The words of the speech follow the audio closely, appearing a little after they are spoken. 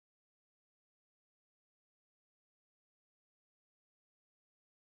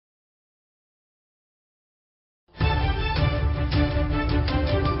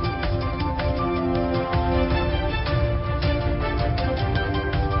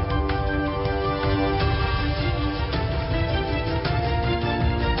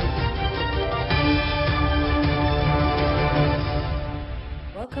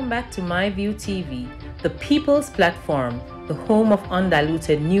back to MyView TV, the people's platform, the home of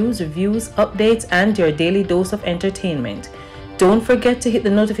undiluted news, reviews, updates, and your daily dose of entertainment. Don't forget to hit the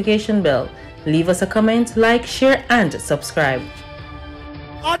notification bell, leave us a comment, like, share, and subscribe.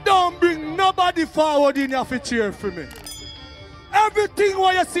 I don't bring nobody forward in your cheer for me. Everything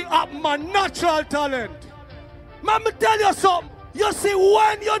what you see up my natural talent. Man, me tell you something. You see,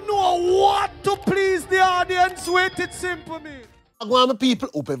 when you know what to please the audience with, it's simple, me. I want my people,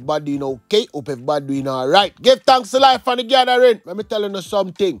 hope everybody doing okay, hope everybody doing alright. Give thanks to life and the gathering. Let me tell you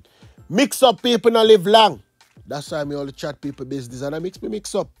something. Mix up people and live long. That's why I all the chat people business and I mix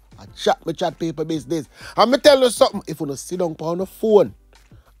up. I chat people business. And me tell you something, if you don't sit down on the phone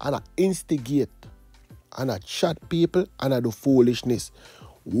and I instigate and I chat people and I do foolishness,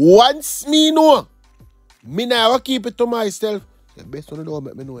 once me know, me never keep it to myself. It's best on the door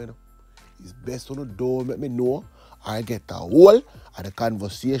make me know, you know. It's best on the door make me know. I get a whole of the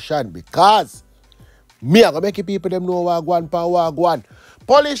conversation because me I gonna make people them know what I want.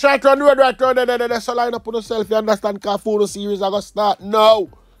 Police right on the road, right on there. So line up on yourself, you understand? Because phone series I gonna start now.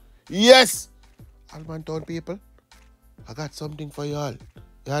 Yes. Allman town people, I got something for you all.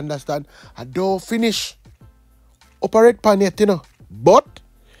 You understand? I don't finish. Operate pan yet, you know. But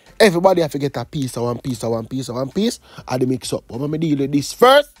everybody have to get a piece of one piece, and the mix up. I'm gonna deal with this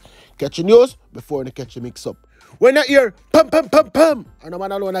first. Catch the news before they catch the mix up. When I hear pum, and a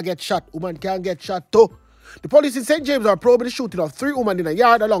man alone I get shot, woman can get shot too. The police in St. James are probing the shooting of 3 women in a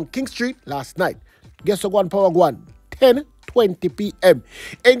yard along King Street last night. Guess what? Power 10:20 p.m.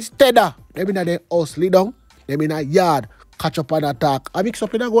 Instead of them in their house lay down, them in a yard, catch up and attack. I mix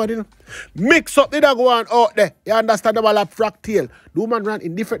up in a go on, you know. Mix up in a go on out there. You understand the ball of frack tail. The woman ran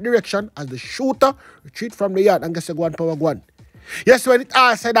in different direction as the shooter retreat from the yard and guess what? Power 1. Yes, when it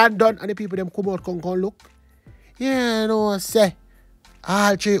all said and done, and the people them come out, come look. Yeah, no, say.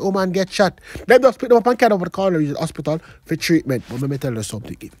 All 3 women get shot. Them just pick them up and carry over the corner to the hospital for treatment. But let me tell you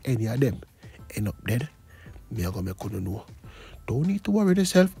something. If any of them end up dead, me are going to make you know. Don't need to worry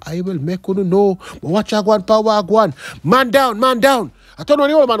yourself. I will make you know. But watch out, one power, one. Man down. I told you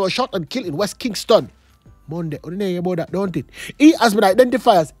the old man was shot and killed in West Kingston Monday. You know about that, don't it? He has been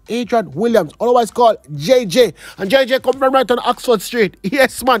identified as Adrian Williams, otherwise called JJ. And JJ come from right on Oxford Street.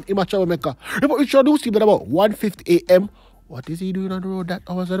 Yes, man, in my troublemaker. Report introduced him at about 1:50 a.m. What is he doing on the road that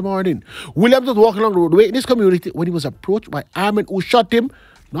hours in the morning? Williams was walking along the roadway in his community when he was approached by Allman, who shot him,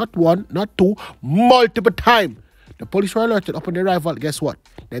 not one, not two, multiple times. The police were alerted upon the arrival. Guess what?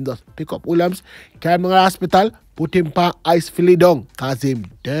 Then just pick up Williams, carry him to the hospital, put him on ice, filly down, cause him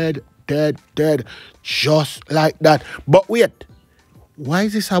dead. Just like that. But wait, why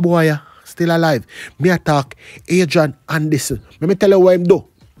is this a boy still alive? Me attack Adrian Anderson. Let me tell you what him do.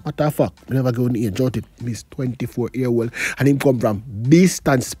 Matter of fact, I never go in age out it. He's 24-year-old and him come from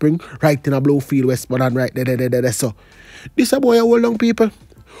Beeston Spring, right in a Blowfield, Westmoreland, right there. So, this a boy hold on people.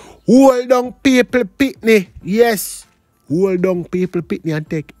 Hold on people, pitney. Yes. Hold on people, pitney and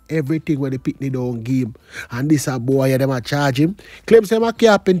take everything when the pitney don't give him. And this a boy, them a charge him. Claims him a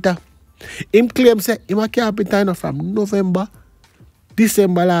carpenter. Him claims him a carpenter from November,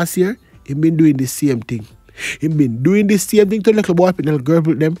 December last year. He been doing the same thing. He been doing the same thing to little boy, little girl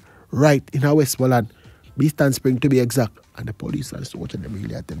with them right in our Westmoreland, Beeston Spring to be exact. And the police are so watching them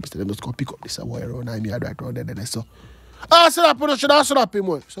really at them. They must go pick up this boy around 9 yards right around there. So, I said that, but should I slap him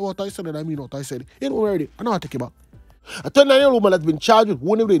more? So what I said, I mean what I said. He don't worry. I know how to take him back. A 39-year-old woman has been charged with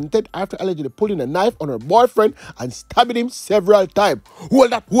wounding with intent after allegedly pulling a knife on her boyfriend and stabbing him several times.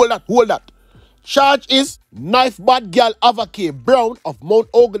 Hold that. Charge is knife bad girl Ava K. Brown of Mount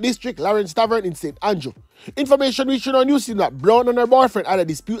Ogle District, Lawrence Tavern in St. Andrew. Information reaching on news that Brown and her boyfriend had a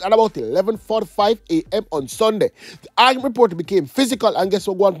dispute at about 11:45 a.m. on Sunday. The argument reportedly became physical and guess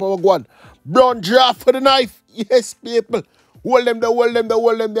what? One. Brown draft for the knife. Yes, people. Hold them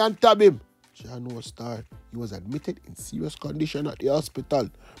there and stab him. Jano Star. He was admitted in serious condition at the hospital.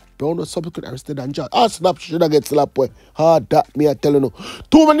 Brown was subsequently arrested and charged. Slap should I get slapped boy. That me I tell you no.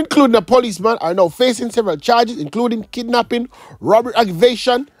 2 men, including a policeman, are now facing several charges, including kidnapping, robbery,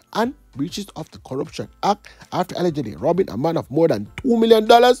 aggravation, and breaches of the Corruption Act after allegedly robbing a man of more than $2 million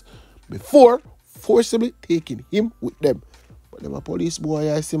before forcibly taking him with them. But them a police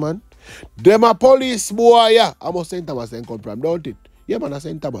boy, I see, man. Them a police boy, yeah. I must St. Thomas then come from, don't it? Yeah, man, at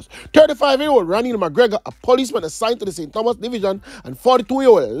St. Thomas. 35-year-old Randy McGregor, a policeman assigned to the St. Thomas Division, and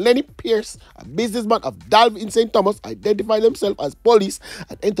 42-year-old Lenny Pierce, a businessman of Dalve in St. Thomas, identified themselves as police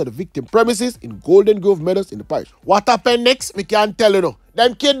and entered the victim premises in Golden Grove Meadows in the parish. What happened next? We can't tell you no.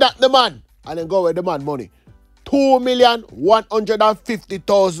 Them kidnap the man and then go with the man money.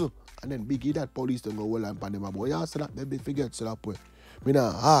 $2,150,000. And then Biggie that police don't go well and pan them boy. Yeah, so that they forget so that way. Me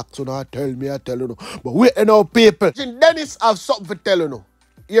nah ask, so nah tell me, I tell you no. But wait now, people. Dennis have something to tell you no.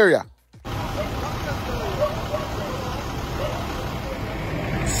 Here ya.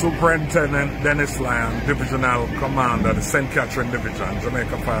 Superintendent Dennis Lyon, Divisional Commander, the St. Catherine Division,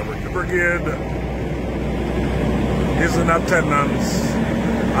 Jamaica Fire Brigade, is in attendance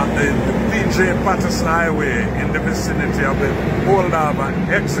at the PJ Patterson Highway in the vicinity of the Old Harbour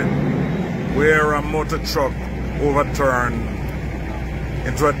exit, where a motor truck overturned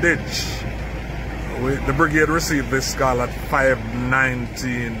into a ditch. The brigade received this call at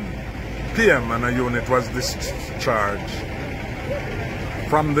 5:19 p.m. and a unit was discharged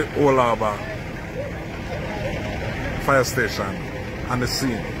from the Old Harbour fire station on the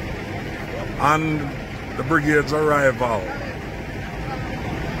scene. On the brigade's arrival,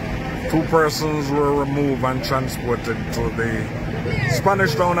 2 persons were removed and transported to the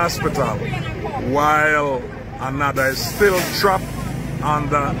Spanish Town Hospital, while another is still trapped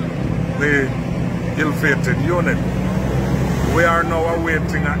under the ill-fated unit. We are now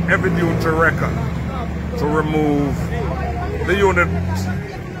awaiting a heavy-duty record to remove the unit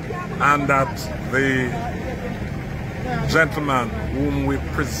and that the gentleman whom we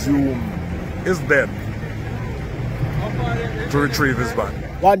presume is dead to retrieve his body.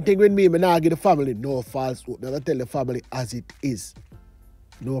 One thing with me nah give the family no false hope. I tell the family as it is.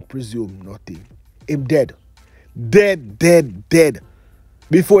 No presume nothing. Him dead. Dead, dead, dead.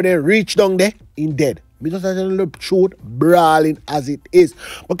 Before they reach down there, him dead. Me just tell the truth, brawling as it is.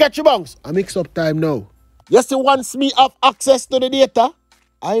 But catch your bunks, I mix up time now. You see, once me have access to the data,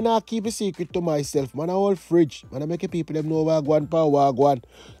 I not keep a secret to myself. Man, I hold fridge. Man, I make people them know wagwan pa wagwan.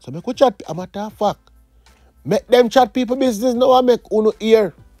 So me could chat, I'm a matter of fact. Make them chat people business now I make uno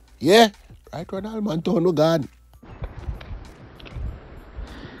ear. Yeah? Right when Allman to no gone.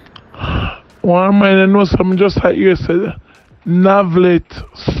 One man I know something just like you said. Navlet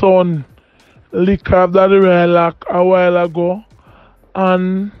son lick up that rail a while ago.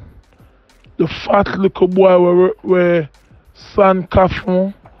 And the fat little boy where San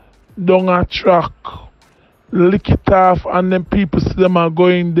Cafon down a track, lick it off, and then people see them are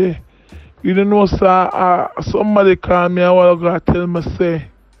going there. You don't know, sir, somebody call me a while ago and tell me, say,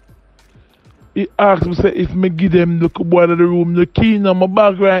 he asked me, say, if me give them the little boy to the room, the key in my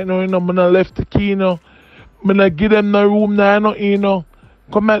bag right now, you know, I left the key, you know. I not give them the room now, you know.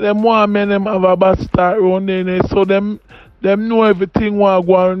 Come at them one man, them have a bad start around there, you know. So them know everything what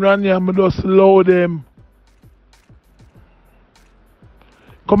go on around here, I just allow them.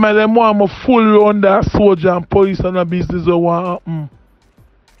 Come at them one, I'm full round that soldier and police and a business or what happen.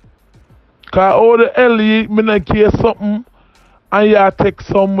 Cause all the hell me not care something and you take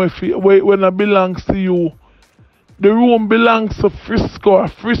somewhere when it belongs to you. The room belongs to Frisco.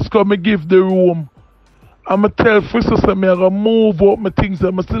 Frisco me give the room. I'ma tell Frisco say me I gonna move up my things.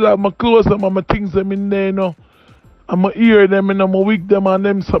 I still have my clothes and my things them in there, you know. I'ma hear them and I'ma wig them and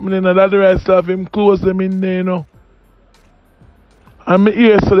them something in that I still have him clothes them in there, you know. And me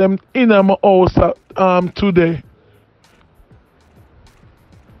hear so them in my house today.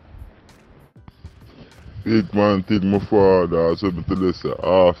 Big man take my father, so I tell you say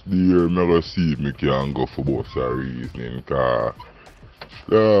half the year I go see if I can go for both of reasoning, cause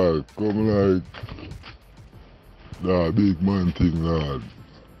come like big man thing, lad.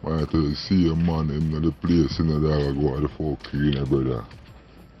 I tell you, see a man in the place in the dog go to the folk in, brother.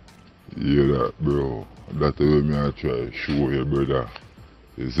 Yeah, that, bro. That's the way I try to show you, brother.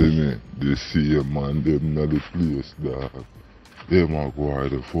 You see me? They see a man, them in the place, dog. Them a go to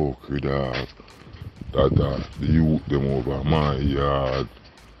the folk, dog. That the youth them over my yard.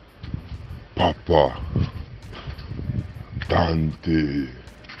 Papa. Dante.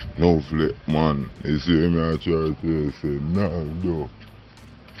 No flip, man. You see me? I try to tell you, say, nah, no.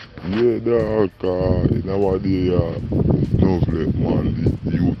 Yeah, dog, nowadays, no flip, man,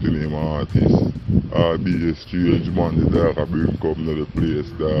 the youth name artist. Be a strange man, the dog I bring come to the place,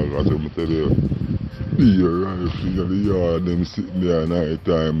 dog. As I tell you, be a rifle in the yard, them sitting there night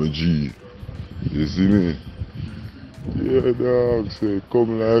time, a G. You see me? Yeah, dog, say,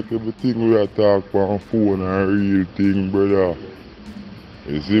 come like everything we are talk on phone, a real thing, brother.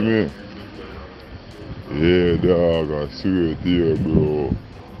 You see me? Yeah, dog, I swear to you, bro.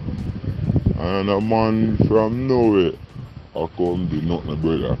 And a man from nowhere, I come do nothing,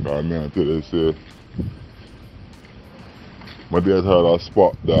 brother. Cause I tell you, say, my dad had a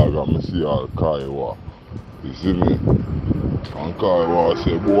spot, dog, and I see all Kaiwa. You see me? And Kaiwa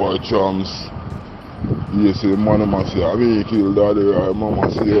say, boy, chums. You say, man, I say, I mean, kill daddy right.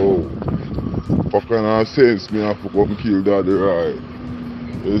 Mama say, oh, what kind of sense me have to come kill daddy right?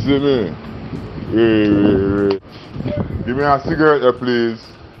 You see me? Hey. Give me a cigarette there, please.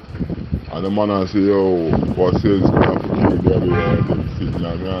 And the man I say, yo, what says me have to kill the other guy them sitting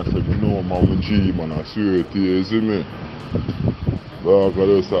and I say, no man, I'm a G man, I swear to you, see me? Dog,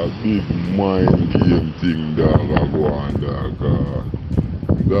 that's a big mind game thing, dog, I go on, dog.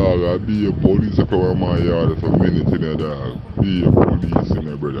 Dog, I be a police come on my yard for a minute, you know, dog. Be a police, you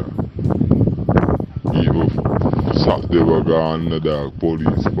know, brother. Even Saturday we gone, the dog,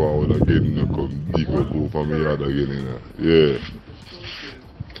 police forward again, you know, come dig up over my yard again, you know. Yeah.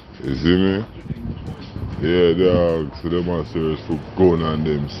 You see me? Yeah, dog, so them are serious for gun and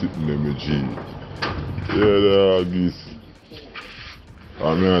them sitting them in G. Yeah, dog, this.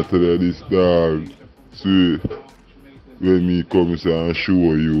 I'm going to tell you this, dog. See, when me come and show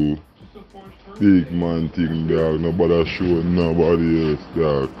you, big man thing, dog, nobody show nobody else,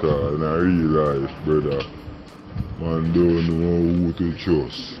 dog, cause in a real life, brother, man don't know who to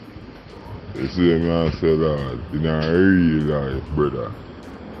trust. You see me, I say that, in a real life, brother.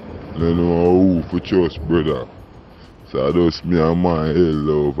 I don't know who to trust, brother. So I just me and my head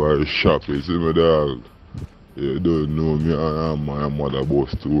over shop, you see me, dog. You don't know me and my mother about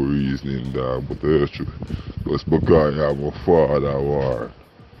two reasoning, dog, but that's true. Just because I'm a father war.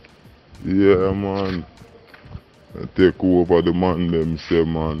 Yeah, man. I take over the man them say,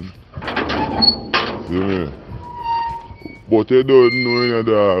 man. See me? But you don't know, you know,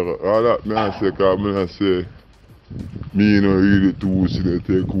 dog. All that me I say, cause me I say, me no really too see they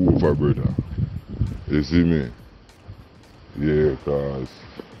take over, brother. You see me? Yeah, cause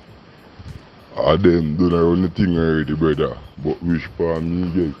them done around the thing already, brother. But which part me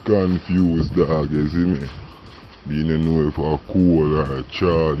get confused, dog, you see me? Me don't know if a cool or a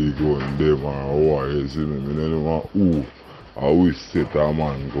Charlie gun them or what, you see me? Me don't know who I wish set a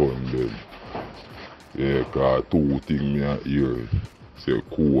man gun them. Yeah, cause two things me a hear. Say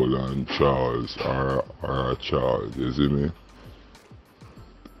Cole and Charles or a Charles, you see me?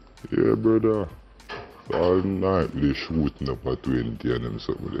 Yeah, brother. All night they shooting up at 20 and them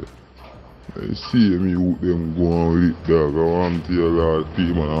something there. I see me with them going with it, dog. I want to tell you, Lord,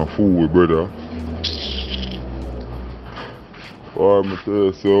 people are fool, brother. I'm tell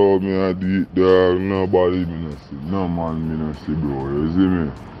you, so me I do it, dog. Nobody me no see. No man me no see, bro. You see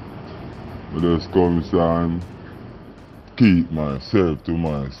me? I just come and keep myself to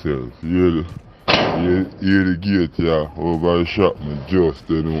myself. You hear the gate here over the shop, me just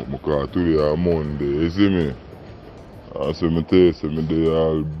turn up my car today on Monday. You see me? I say me tell you, me they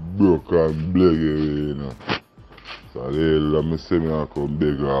all broke and bleg away, you know. So let me say me I come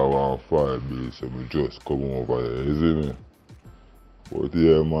beg her 1 5 bills, so me just come over here, you see me? But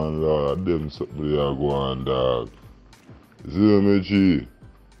yeah, man, Lord, them something they are going, dog. You see me, G?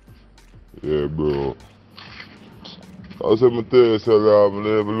 Yeah, bro. I say me tell you, so Lord, I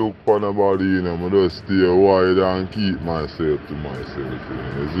never look for nobody, you know, I just stay wide and keep myself to myself,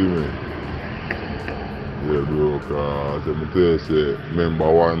 you see me? Yeah, bro, cause I tell you, say,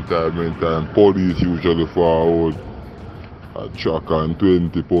 remember one time, police usually forward a track and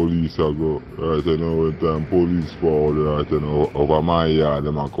 20 police ago. Right, you know, one time police forward, right, you know, over my yard,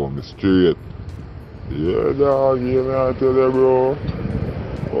 them a come straight. Yeah, dog, you know, I tell you, bro.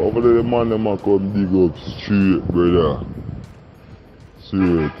 Over there, the man, them a come dig up straight, brother.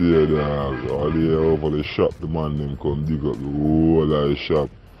 Straight here, dog. All the over the shop, the man, them come dig up the whole of the shop.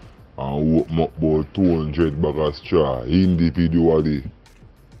 And open up about 200 bags of straw individually.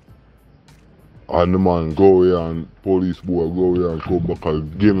 And the man go here and police boy go here and come back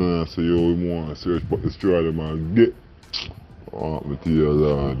again and say, yo, you want to search for the straw them and get. I want me to tell you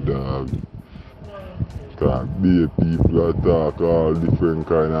that, dog. Cause be people that talk all different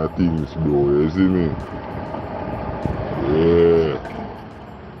kind of things, bro, you see me? Yeah.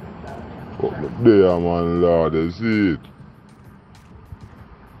 But there, man, Lord, you see it.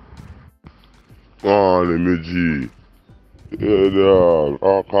 Oh, let me G. Yeah, dog.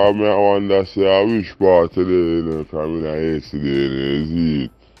 I come here, I wonder, say, I wish part today, you know, come in yesterday, you see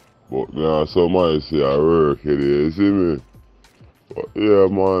it. But now somebody say I work here, you see me? But yeah,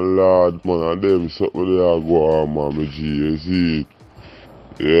 man, Lord, man, and them something they are go on, man, G, you see it.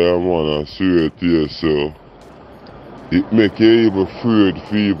 Yeah, man, I swear to you, so. It make you even afraid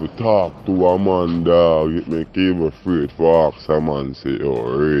for even talk to a man, dog. It make you even afraid for ask a man, say,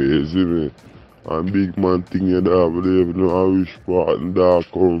 oh, Ray, you see me? And big man thing you dog, but they know how which part and dog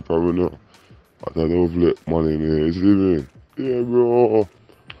come from, you know. I don't let money in here, you see me? Yeah, bro.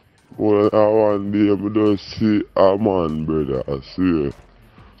 Well, I one day I just see a man, brother, I swear.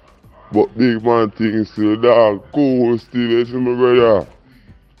 But big man thing still, dog, cool still, you see me, brother?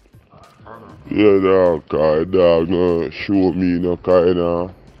 Yeah, dog, cause dog no show me no kind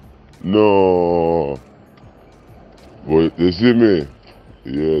of No. But you see me?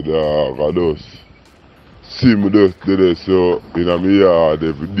 Yeah, dog, I just see me just today, so in my yard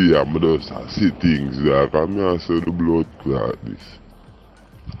every day, I just see things like I mean, I see the blood clot this.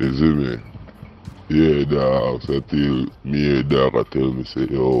 You see me? Yeah, dog, so till me, dog, I tell me, say,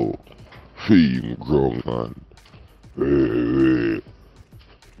 yo, feed GRUNG, man. Hey.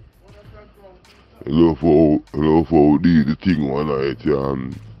 Love how the thing one night,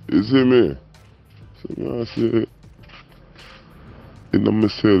 you see me? So me I say, in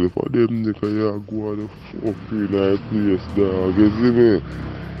myself, for them nigga, you go to the fucking night place, dog, you see me?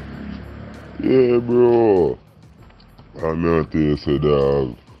 Yeah, bro. I'm not tell you, say,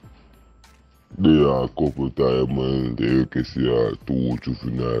 dog, there are a couple times, man, you can see 2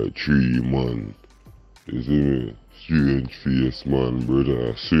 juvenile, 3, man. You see me? Strange face, man,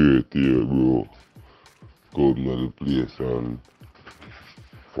 brother. I see it here, bro. Come to the place and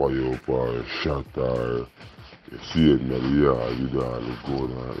fire up or shot or you see it in the yard, you don't look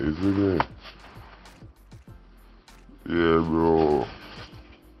going on. You see me? Yeah, bro.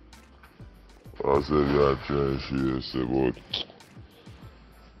 I said, yeah, try to share, but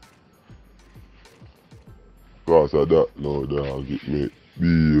because of that, now, dog, it make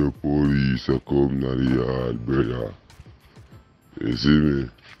be a police a come to the yard, brother. You see me?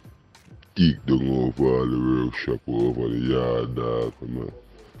 Kick down over all the workshop over the yard, dog.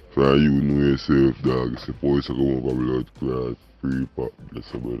 From you know yourself, dog. It's supposed to come over blood clot, pre-pop,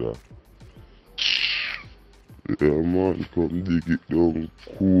 bless you, brother. Yeah, man, come dig it down.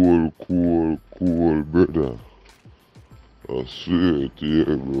 Cool, brother. I swear to you,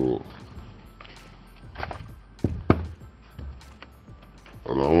 bro.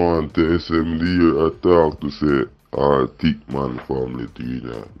 And I want to SMD I talk to say, thick man family to you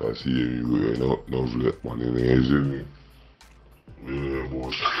know. That's here you way, not let man in there, see me? Yeah,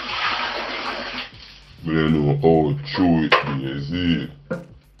 but I don't know how true it be, you see?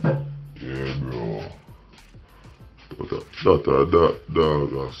 Yeah, bro. But that dog,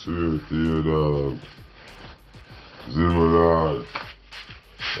 I swear to you, dog. See me, dog?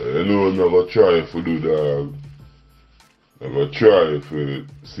 You know I'm gonna try to do, dog. I'm gonna try to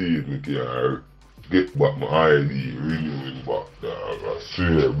see if I can get back my ID, renew it back, dog. I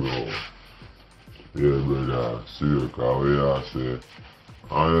swear, bro. Yeah, brother, I swear, cause we are say,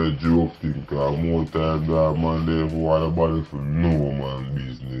 I ain't joking, cause more time that man, they want nobody for no man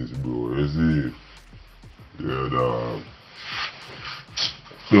business, bro. You see? Yeah, dog.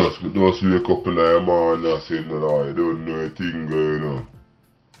 Just wake up in the morning and say, no, I don't know a thing going on.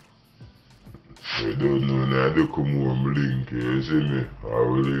 I don't know, now they come home link, you see me? I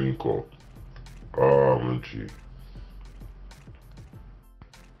will link up. Añdre.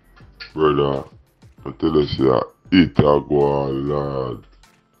 Brother, I tell you, say, it a go on, lad.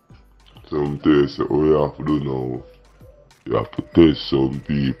 Some things, all you have to do now, you have to test some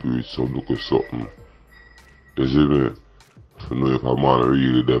people with some look of something. You see me? To know if a man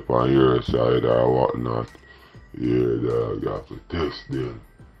really there on your side or whatnot. Yeah, dog, you have to test them.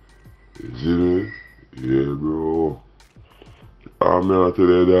 You see me? Yeah, bro. I'm not tell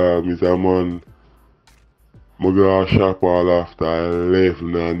you, dog, Mr. Man. I go shop all after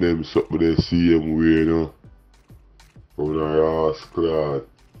 11 and them something they see them way, you know. From the ass cloth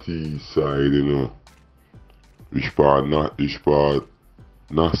T side, you know. Which part Nasi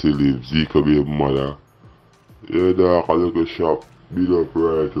live, Zika be a mother. Yeah, dog, I look a shop, build up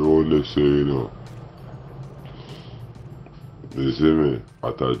right around the say, you know. You see me?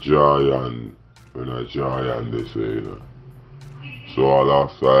 At a giant, when a giant they say, you know. So all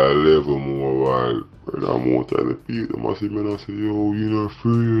after 11 more while, when I'm out of the people, they must see me and say, yo, you not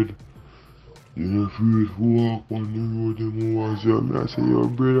afraid? You not afraid to walk on the road them was here? I say, yo,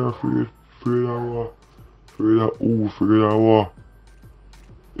 brother, afraid of what? Afraid of who? Afraid of what?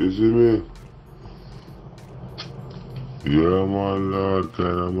 You see me? Yeah, man, lord,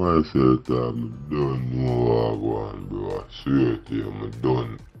 kind of myself, I'm done know what I go on, bro. I swear to you, I'm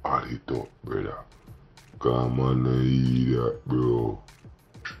done add it up, brother. Cause man, I eat that, bro.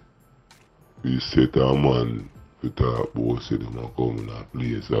 We set a man to talk about say them a come in a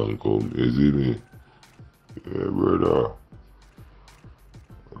place and come, you see me? Yeah, brother.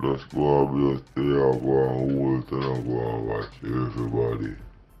 Just go and just stay and go and hold and go and watch everybody.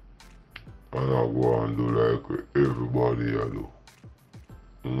 And I go and do like what everybody I do.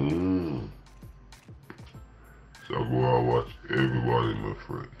 So go and watch everybody, my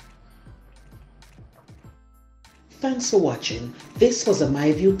friend. Thanks for watching. This was a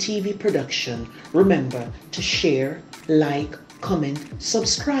MyView TV production. Remember to share, like, comment,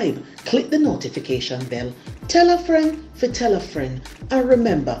 subscribe, click the notification bell, tell a friend for tell a friend, and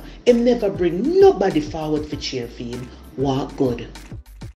remember, him never bring nobody forward for cheer for him. Walk good.